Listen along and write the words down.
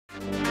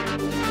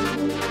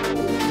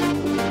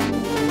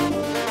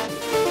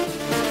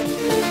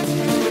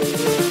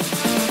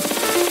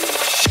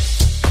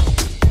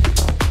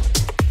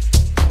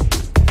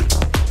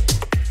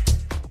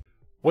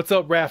What's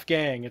up, RAF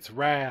gang? It's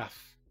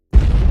Raf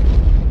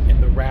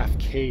in the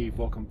RAFCAVE.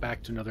 Welcome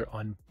back to another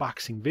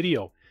unboxing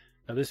video.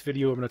 Now this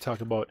video I'm going to talk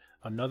about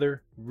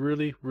another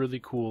really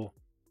cool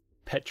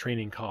pet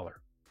training collar.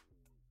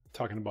 I'm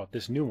talking about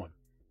this new one.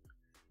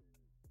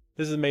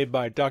 This is made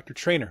by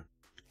Dr.Trainer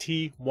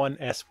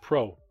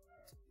T1sPro.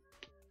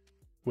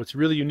 What's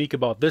really unique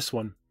about this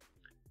one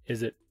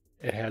is it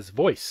has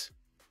voice.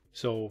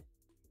 So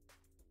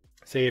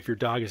say if your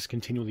dog is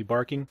continually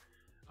barking,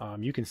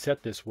 you can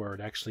set this where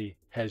it actually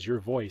has your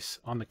voice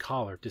on the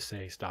collar to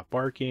say stop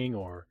barking,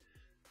 or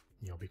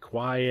be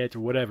quiet, or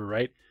whatever,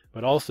 right?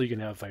 But also you can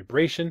have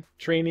vibration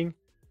training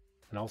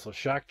and also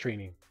shock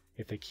training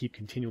if they keep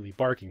continually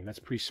barking, and that's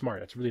pretty smart.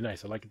 That's really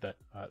nice. I like that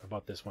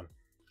about this one.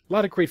 A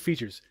lot of great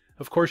features.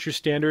 Of course, your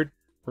standard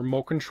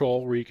remote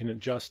control where you can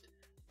adjust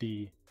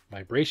the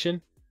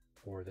vibration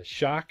or the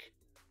shock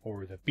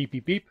or the beep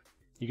beep beep.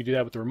 You can do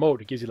that with the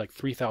remote. It gives you like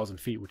 3,000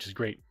 feet, which is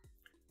great.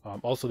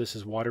 Also, this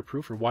is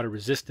waterproof or water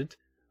resistant,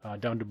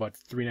 down to about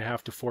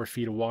 3.5 to 4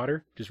 feet of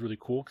water, which is really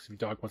cool because if your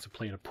dog wants to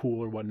play in a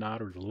pool or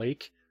whatnot, or the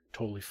lake,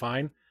 totally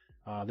fine.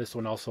 This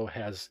one also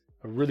has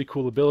a really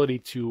cool ability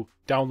to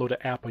download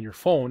an app on your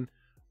phone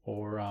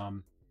or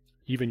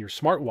even your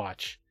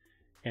smartwatch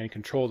and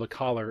control the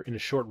collar in a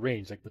short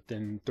range, like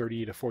within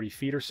 30 to 40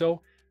 feet or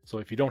so. So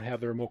if you don't have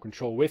the remote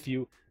control with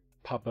you,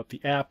 pop up the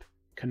app,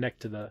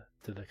 connect to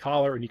the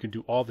collar, and you can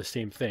do all the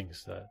same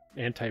things: the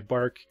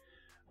anti-bark,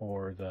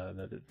 or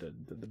the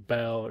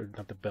bell, or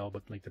not the bell,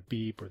 but like the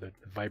beep or the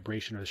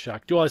vibration or the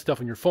shock. Do all that stuff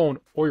on your phone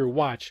or your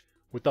watch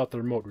without the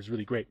remote. It was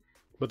really great.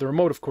 But the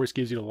remote, of course,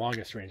 gives you the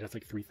longest range. That's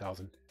like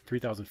 3,000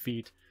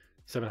 feet,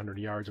 700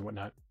 yards and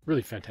whatnot.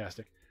 Really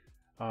fantastic.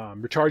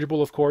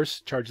 Rechargeable, of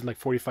course, charged in like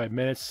 45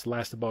 minutes,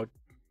 lasts about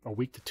a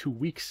week to 2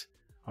 weeks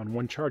on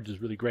one charge.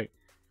 Is really great.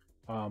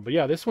 But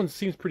yeah, this one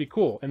seems pretty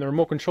cool. And the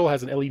remote control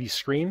has an LED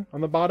screen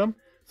on the bottom.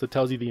 So it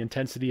tells you the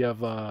intensity of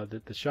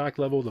the shock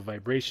level, the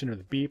vibration or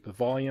the beep, the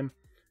volume.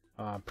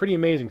 Pretty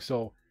amazing.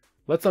 So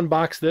let's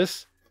unbox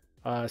this,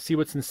 see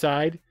what's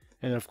inside.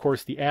 And of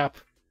course the app,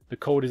 the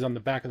code is on the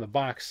back of the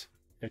box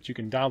that you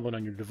can download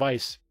on your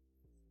device.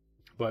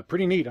 But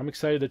pretty neat. I'm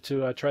excited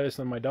to try this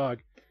on my dog.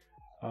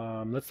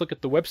 Let's look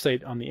at the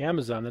website on the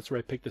Amazon. That's where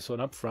I picked this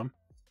one up from.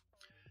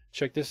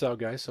 Check this out,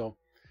 guys. So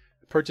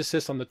I purchased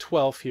this on the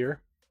 12th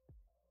here.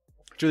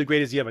 What's really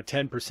great is you have a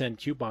 10%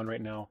 coupon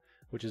right now,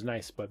 which is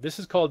nice. But this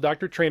is called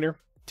Dr.Trainer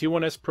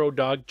T1sPro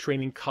Dog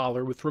Training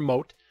Collar with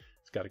remote.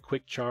 It's got a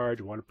quick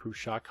charge, waterproof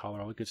shock collar,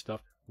 all the good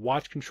stuff.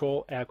 Watch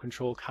control, app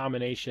control,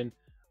 combination,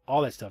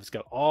 all that stuff. It's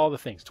got all the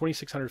things.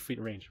 2,600 feet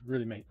in range.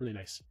 Really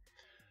nice.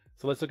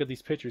 So let's look at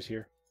these pictures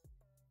here.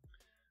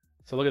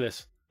 So look at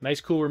this.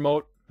 Nice, cool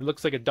remote. It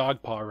looks like a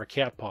dog paw or a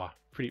cat paw.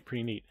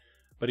 Pretty neat.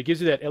 But it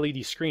gives you that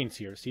LED screens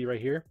here. See right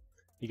here?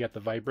 You got the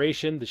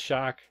vibration, the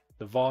shock,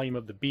 the volume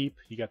of the beep.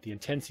 You got the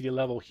intensity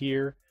level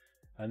here.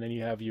 And then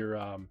you have your,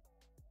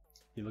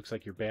 it looks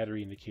like your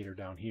battery indicator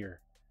down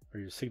here,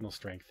 or your signal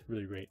strength.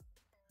 Really great.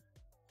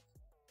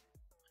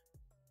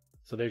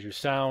 So there's your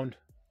sound,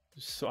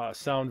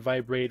 sound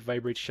vibrate,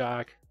 vibrate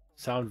shock,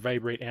 sound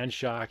vibrate and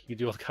shock. You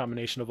can do a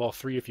combination of all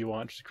three if you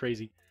want, which is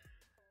crazy.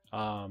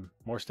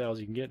 More styles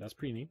you can get. That's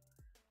pretty neat.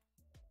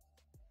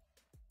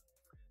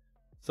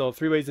 So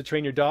 3 ways to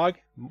train your dog,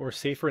 more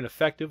safer and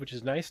effective, which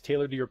is nice.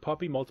 Tailored to your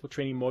puppy, multiple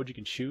training modes you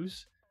can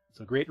choose.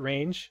 So great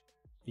range.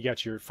 You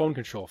got your phone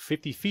control,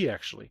 50 feet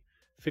actually.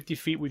 50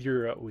 feet with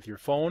your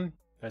phone,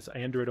 that's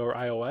Android or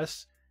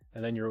iOS,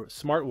 and then your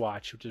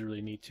smartwatch, which is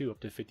really neat too,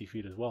 up to 50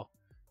 feet as well.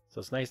 So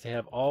it's nice to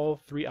have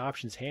all 3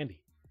 options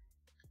handy.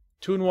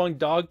 2-in-1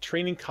 dog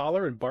training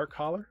collar and bark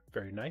collar,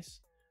 very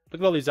nice.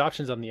 Look at all these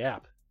options on the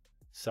app.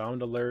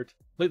 Sound alert.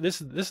 Look,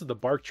 this is the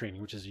bark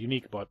training, which is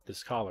unique about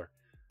this collar.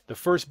 The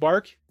first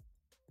bark,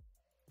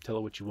 tell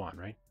it what you want,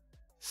 right?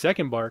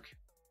 Second bark,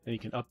 then you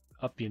can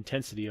up the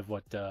intensity of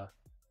what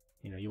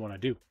you want to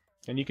do.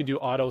 And you can do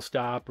auto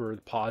stop or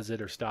pause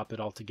it or stop it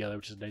altogether,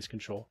 which is a nice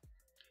control.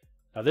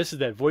 Now this is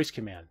that voice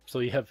command. So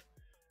you have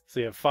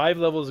 5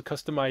 levels of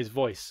customized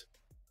voice.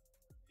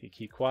 You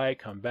keep quiet,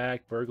 come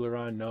back, burglar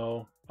on,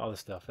 no, all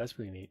this stuff. That's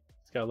really neat.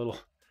 It's got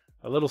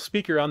a little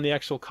speaker on the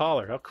actual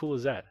collar. How cool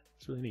is that?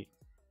 It's really neat.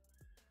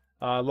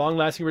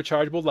 Long-lasting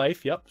rechargeable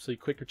life. Yep. So you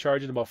quick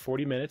recharge in about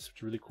 40 minutes, which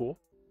is really cool.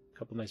 A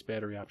couple nice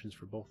battery options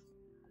for both.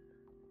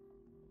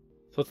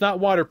 So it's not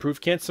waterproof,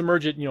 can't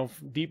submerge it,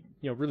 deep,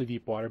 really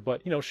deep water,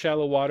 but,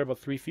 shallow water, about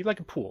 3 feet, like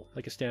a pool,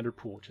 like a standard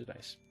pool, which is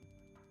nice.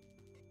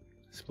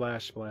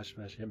 Splash, splash,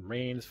 splash.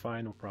 Rain is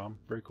fine, no problem.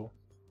 Very cool.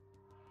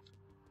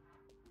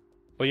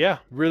 But yeah,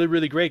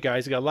 really great,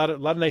 guys. It got a lot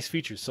of nice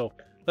features. So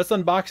let's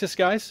unbox this,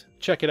 guys.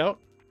 Check it out.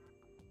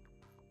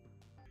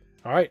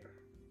 All right,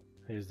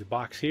 here's the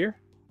box here.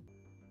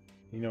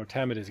 You know what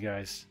time it is,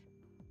 guys.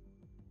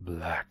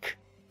 Black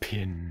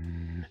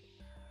pin.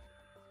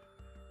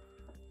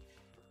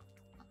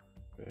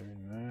 Very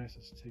nice.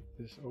 Let's take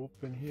this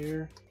open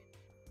here.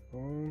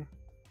 Boom.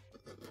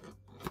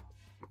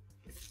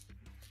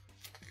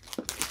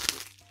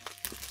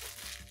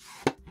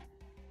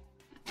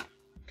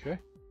 Okay.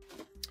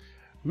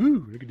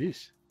 Woo, look at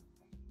this.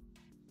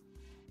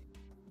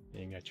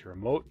 Then you got your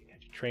remote, you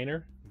got your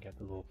trainer, you got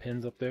the little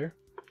pins up there.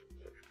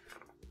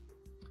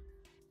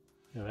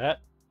 Look at that.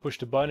 Push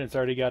the button, it's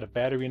already got a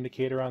battery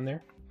indicator on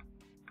there.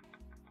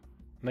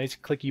 Nice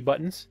clicky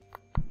buttons.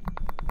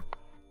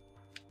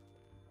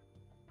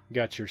 You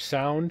got your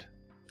sound,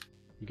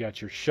 you got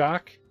your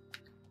shock,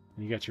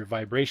 and you got your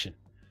vibration.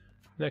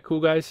 Isn't that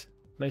cool, guys?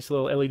 Nice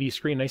little LED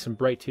screen, nice and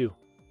bright too.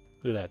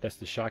 Look at that, that's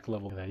the shock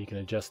level. Look at that. You can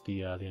adjust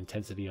the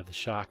intensity of the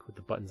shock with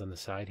the buttons on the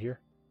side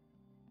here.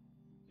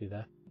 See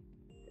that?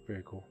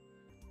 Very cool.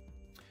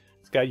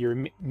 It's got your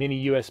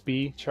mini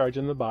USB charge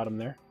on the bottom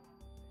there.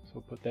 So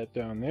we'll put that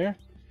down there.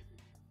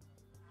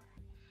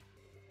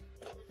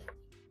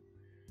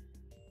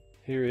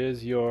 Here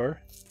is your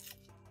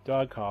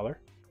dog collar.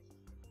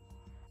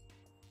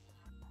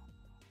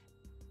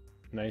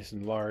 Nice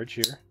and large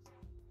here.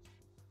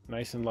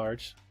 Nice and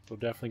large. So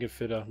definitely could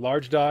fit a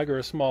large dog or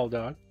a small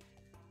dog.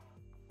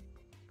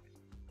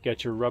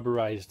 Got your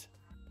rubberized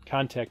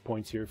contact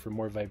points here for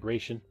more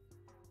vibration.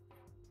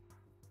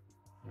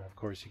 And of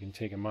course you can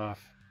take them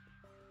off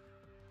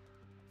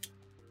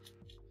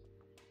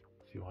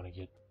if you want to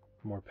get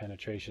more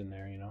penetration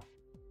there, you know.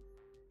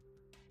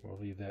 We'll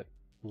leave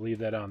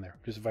that on there.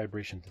 Just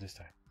vibration to this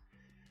time.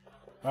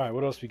 Alright,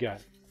 what else we got?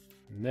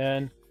 And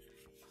then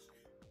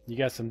you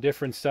got some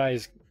different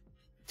size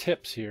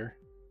tips here.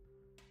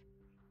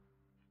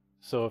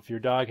 So if your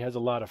dog has a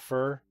lot of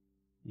fur,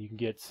 you can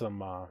get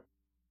some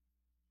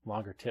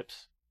longer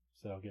tips.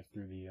 So that'll get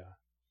through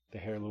the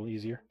hair a little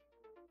easier.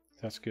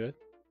 That's good.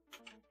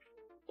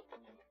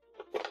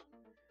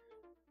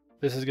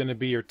 This is going to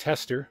be your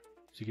tester,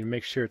 so you can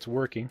make sure it's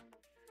working.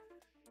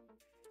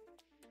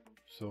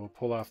 So we'll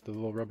pull off the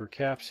little rubber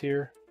caps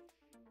here.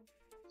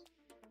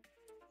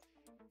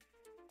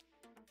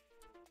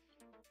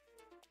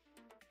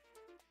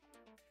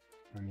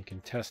 And you can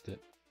test it.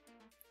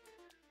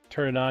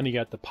 Turn it on, you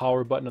got the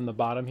power button on the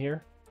bottom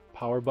here.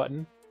 Power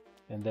button.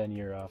 And then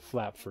your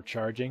flap for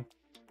charging.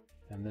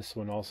 And this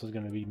one also is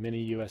going to be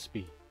mini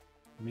USB.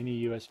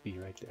 Mini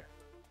USB right there.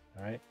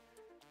 Alright.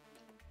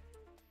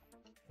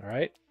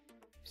 Alright.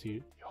 So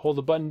you hold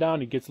the button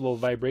down, it gets a little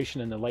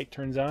vibration and the light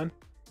turns on.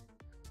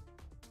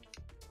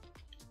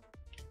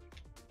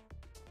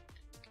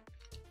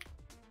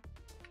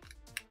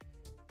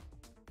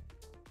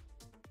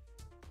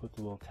 Put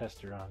the little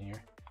tester on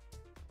here.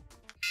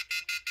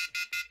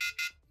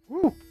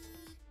 Woo!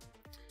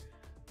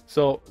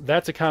 So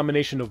that's a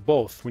combination of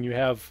both. When you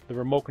have the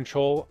remote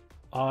control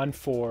on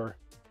for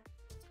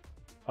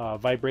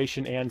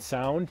vibration and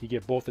sound, you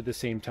get both at the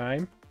same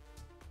time.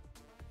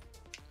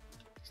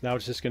 So now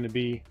it's just going to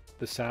be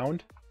the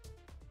sound.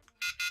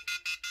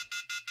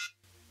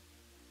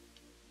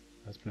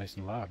 That's nice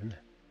and loud, isn't it?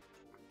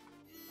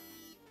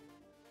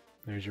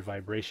 There's your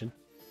vibration.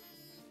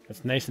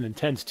 That's nice and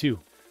intense too.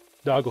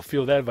 Dog will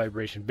feel that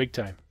vibration big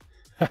time.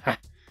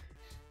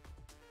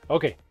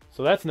 Okay,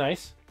 so that's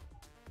nice.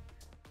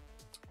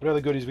 What other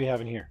goodies we have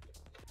in here?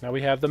 Now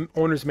we have the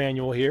owner's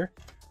manual here.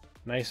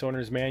 Nice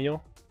owner's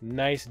manual.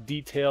 Nice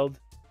detailed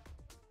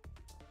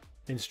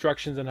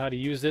instructions on how to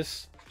use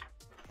this.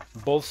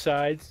 Both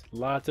sides,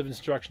 lots of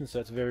instructions, so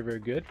that's very, very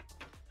good.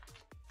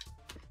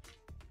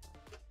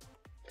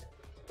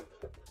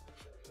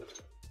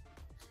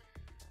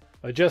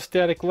 Adjust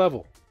static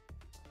level.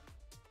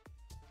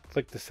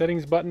 Click the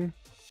settings button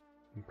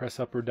and press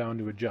up or down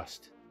to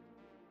adjust.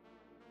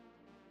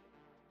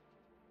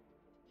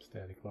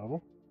 Static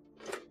level.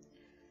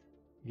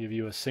 Give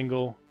you a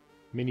single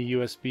mini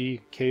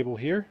USB cable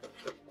here.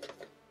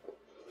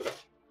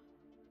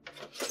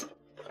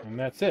 And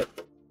that's it.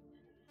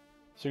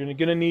 So you're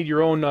gonna need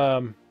your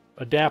own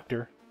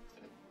adapter,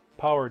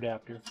 power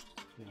adapter,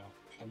 you know,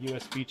 a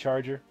USB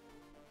charger.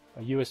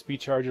 A USB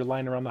charger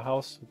lying around the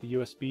house with the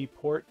USB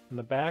port in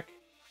the back,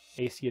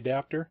 AC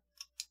adapter.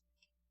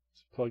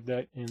 So plug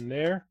that in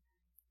there,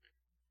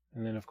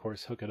 and then of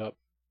course hook it up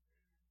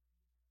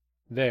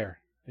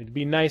there. It'd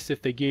be nice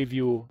if they gave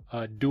you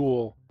a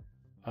dual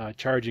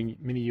charging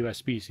mini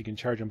USB so you can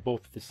charge them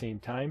both at the same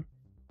time.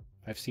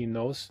 I've seen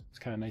those. It's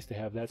kind of nice to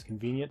have that. It's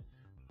convenient.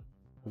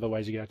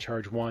 Otherwise you gotta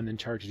charge one and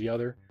charge the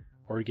other,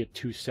 or you get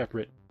two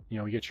separate, you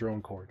know, you get your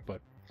own cord.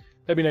 But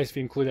that'd be nice if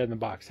you include that in the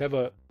box. Have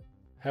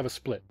a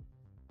split.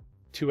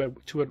 Two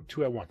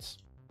at once.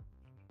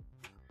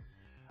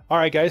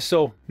 Alright guys,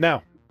 so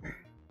now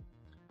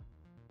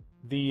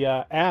the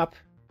app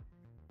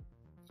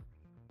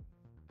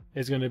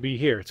is going to be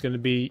here. It's going to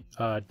be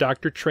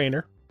Dr.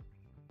 Trainer.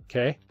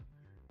 Okay,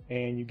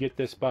 and you get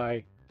this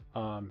by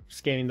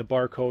scanning the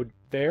barcode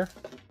there.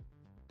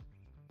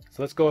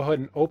 So let's go ahead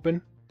and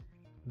open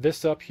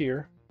this up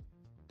here,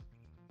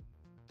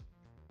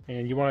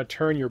 and you want to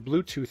turn your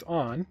Bluetooth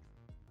on.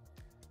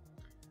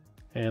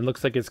 And it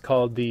looks like it's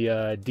called the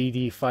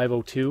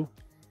DD502.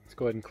 Let's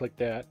go ahead and click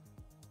that.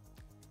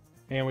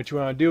 And what you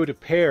want to do to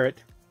pair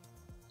it,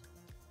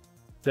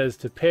 says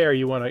to pair,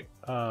 you want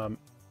to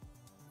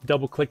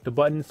double click the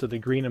button so the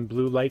green and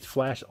blue lights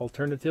flash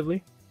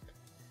alternatively.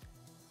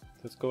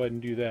 Let's go ahead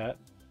and do that.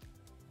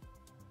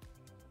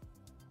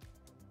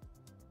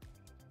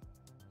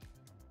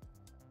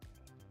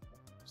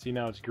 See,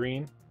 now it's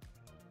green.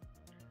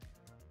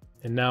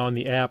 And now on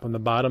the app on the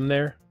bottom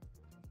there,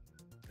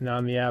 now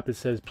on the app it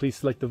says please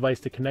select device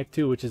to connect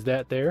to, which is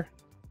that there.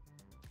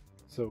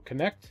 So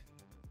connect,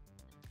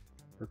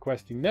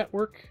 requesting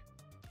network.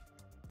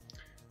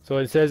 So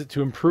it says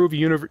to improve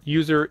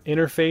user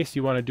interface,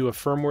 you want to do a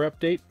firmware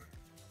update.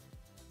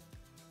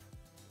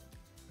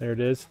 There it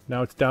is.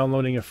 Now it's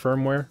downloading a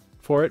firmware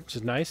for it, which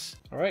is nice.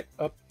 All right,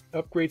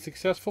 upgrade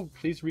successful.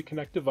 Please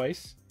reconnect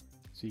device.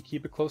 So you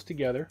keep it close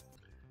together.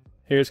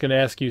 Here it's going to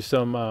ask you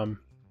some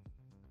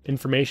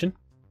information.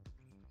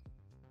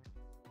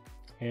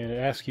 And it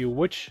asks you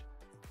which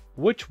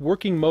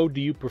working mode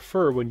do you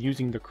prefer when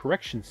using the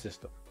correction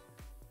system?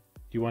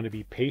 Do you want to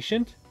be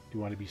patient? Do you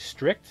want to be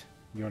strict?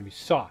 Do you want to be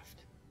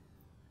soft?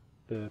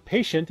 The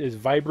patient is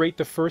vibrate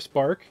the first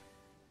bark,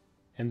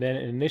 and then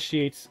it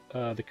initiates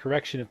the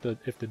correction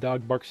if the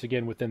dog barks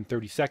again within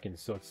 30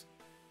 seconds. So it's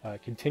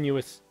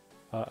continuous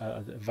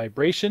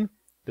vibration.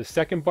 The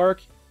second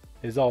bark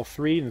is all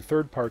three, and the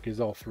third bark is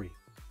all three.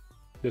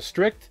 The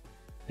strict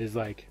is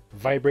like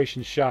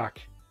vibration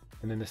shock,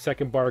 and then the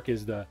second bark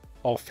is the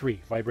all three,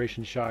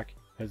 vibration shock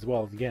as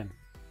well again.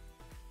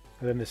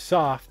 And then the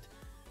soft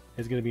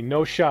is going to be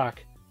no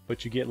shock,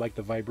 but you get like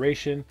the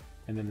vibration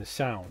and then the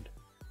sound.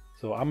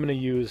 So I'm going to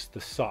use the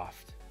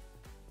soft,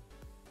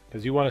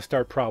 because you want to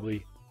start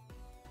probably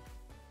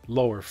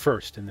lower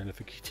first, and then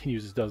if it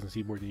continues, it doesn't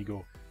see more, then you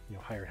go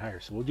higher and higher.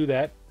 So we'll do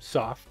that,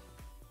 soft.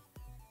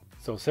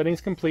 So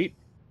settings complete,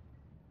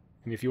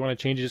 and if you want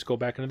to change it, just go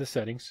back into the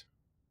settings.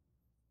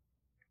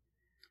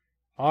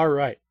 All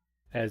right,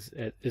 as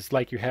it's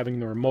like you're having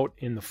the remote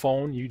in the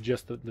phone, you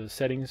adjust the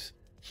settings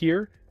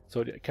here,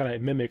 so it kind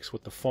of mimics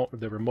what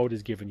the remote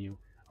is giving you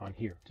on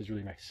here, which is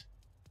really nice.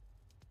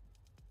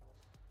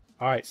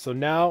 All right, so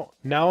now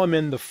I'm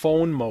in the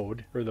phone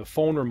mode, or the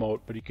phone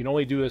remote, but you can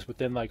only do this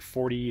within like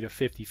 40 to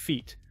 50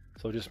 feet.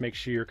 So just make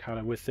sure you're kind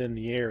of within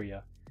the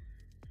area.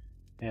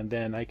 And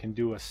then I can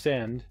do a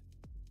send.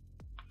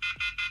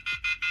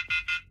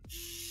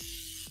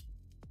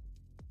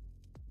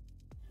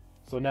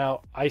 So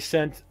now I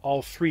sent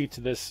all three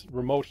to this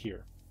remote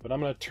here, but I'm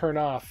going to turn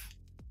off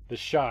the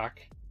shock.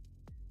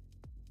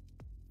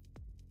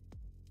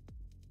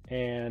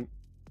 And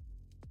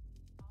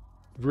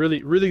really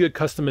good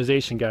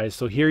customization, guys.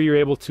 So here you're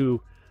able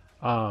to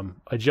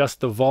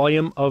adjust the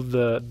volume of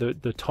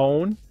the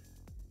tone.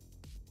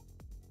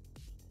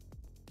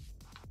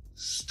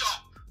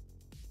 Stop.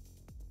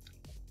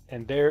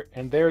 And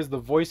there's the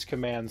voice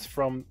commands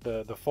from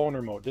the phone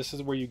remote. This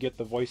is where you get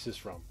the voices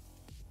from.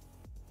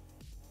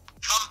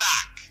 Come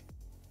back.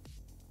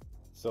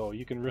 So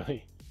you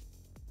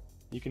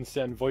can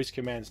send voice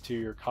commands to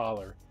your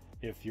collar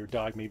if your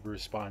dog maybe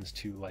responds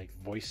to like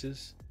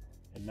voices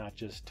and not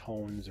just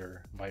tones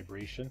or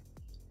vibration.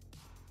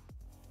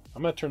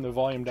 I'm going to turn the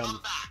volume down.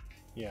 Come back.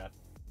 Yeah,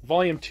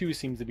 volume 2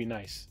 seems to be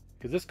nice,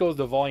 because this goes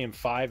to volume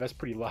 5. That's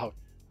pretty loud.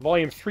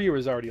 Volume 3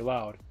 was already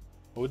loud,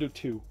 but we'll do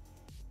 2.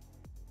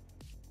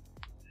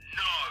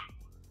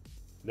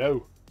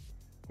 No.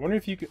 I wonder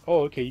if you could.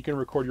 Oh, okay, you can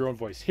record your own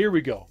voice. Here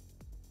we go.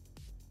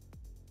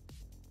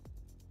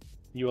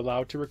 You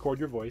allowed to record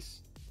your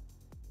voice?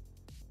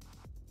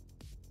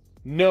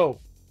 No.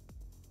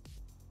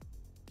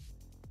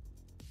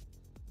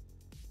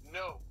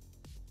 No.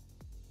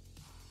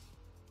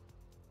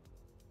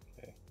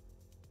 Okay.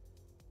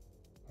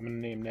 I'm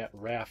going to name that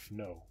RAF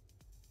No.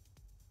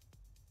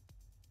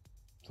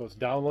 So it's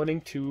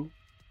downloading to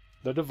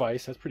the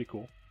device. That's pretty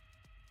cool.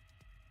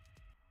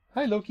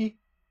 Hi, Loki.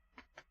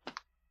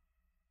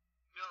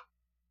 No.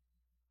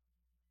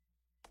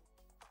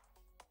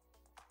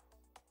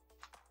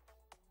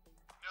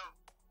 No.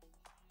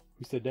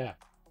 Who said that?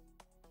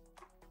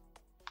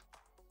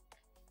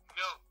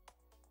 No.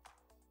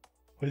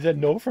 What is that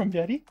no from,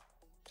 Daddy?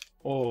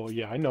 Oh,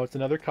 yeah, I know. It's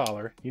another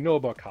collar. You know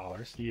about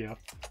collars. Yeah.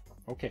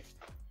 Okay.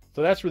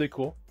 So that's really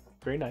cool.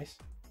 Very nice.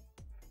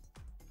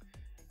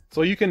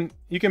 So you can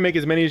make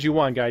as many as you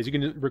want, guys. You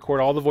can record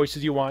all the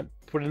voices you want,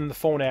 put it in the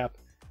phone app,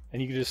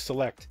 and you can just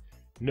select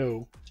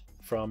no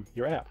from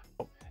your app.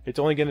 It's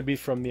only going to be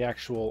from the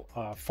actual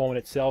phone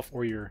itself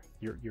or your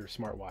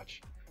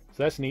smartwatch.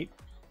 So that's neat.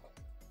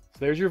 So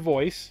there's your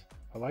voice.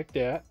 I like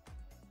that.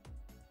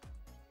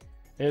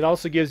 And it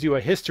also gives you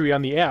a history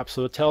on the app,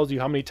 so it tells you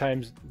how many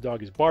times the dog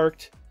has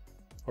barked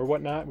or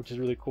whatnot, which is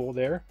really cool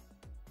there.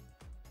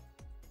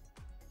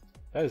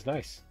 That is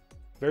nice.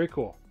 Very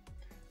cool.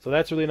 So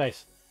that's really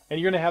nice. And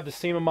you're going to have the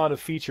same amount of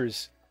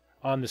features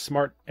on the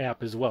smart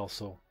app as well,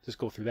 so just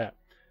go through that.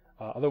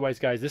 Otherwise,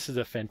 guys, this is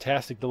a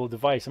fantastic little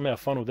device. I'm going to have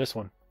fun with this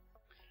one.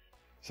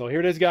 So here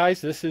it is, guys.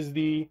 This is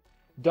the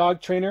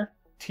Dog.Trainer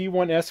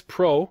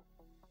T1sPro.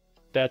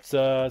 That's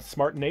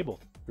smart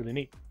enabled. Really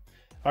neat.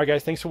 All right,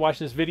 guys, thanks for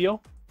watching this video.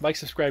 Like,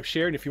 subscribe,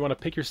 share, and if you want to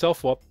pick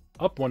yourself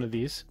up one of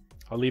these,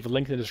 I'll leave a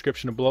link in the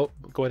description below.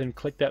 Go ahead and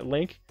click that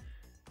link,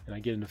 and I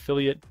get an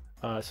affiliate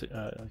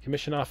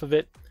commission off of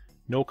it.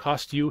 No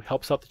cost to you.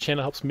 Helps out the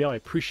channel. Helps me out. I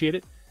appreciate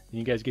it. And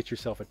you guys get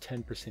yourself a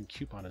 10%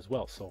 coupon as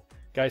well. So,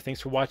 guys,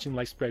 thanks for watching.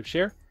 Like, subscribe,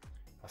 share.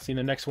 I'll see you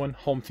in the next one.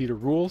 Home theater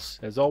rules,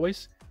 as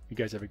always. You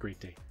guys have a great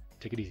day.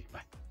 Take it easy.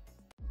 Bye.